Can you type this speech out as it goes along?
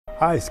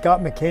Hi, Scott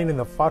McCain in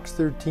the Fox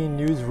 13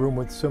 newsroom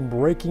with some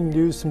breaking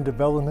news, some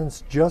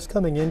developments just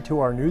coming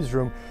into our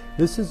newsroom.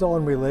 This is all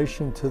in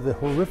relation to the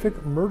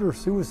horrific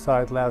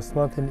murder-suicide last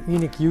month in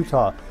Haight,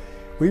 Utah.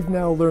 We've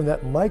now learned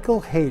that Michael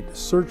Haight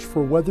searched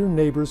for whether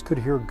neighbors could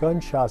hear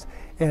gunshots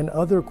and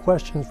other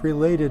questions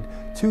related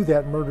to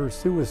that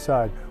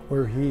murder-suicide,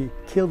 where he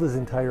killed his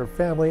entire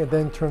family and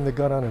then turned the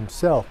gun on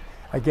himself.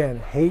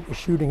 Again, Haight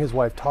shooting his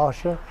wife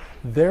Tasha,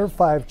 their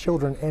 5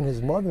 children, and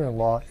his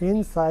mother-in-law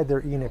inside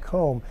their Haight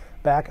home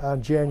back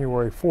on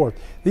January 4th.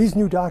 These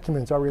new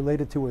documents are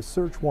related to a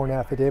search warrant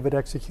affidavit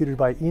executed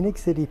by Haight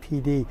City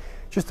PD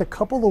just a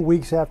couple of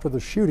weeks after the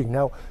shooting.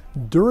 Now,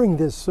 during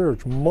this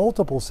search,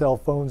 multiple cell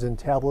phones and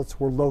tablets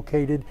were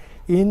located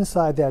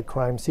inside that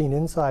crime scene,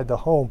 inside the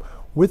home,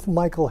 with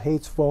Michael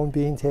Haight's phone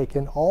being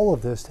taken, all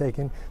of this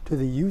taken to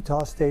the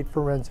Utah State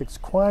Forensics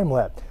Crime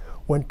Lab.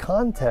 When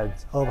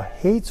contents of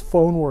Haight's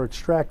phone were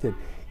extracted,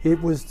 it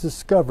was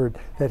discovered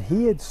that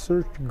he had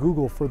searched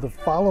Google for the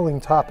following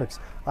topics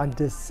on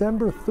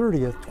December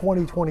 30th,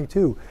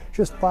 2022,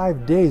 just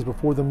 5 days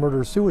before the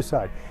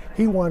murder-suicide.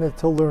 He wanted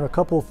to learn a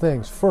couple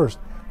things. First,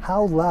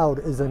 how loud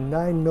is a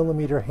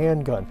 9mm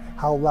handgun?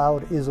 How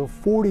loud is a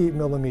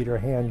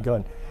 40mm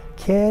handgun?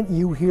 Can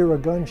you hear a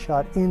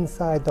gunshot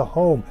inside the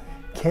home?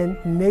 Can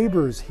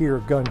neighbors hear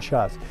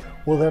gunshots?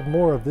 We'll have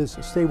more of this.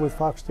 Stay with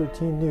Fox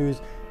 13 News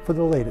for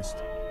the latest.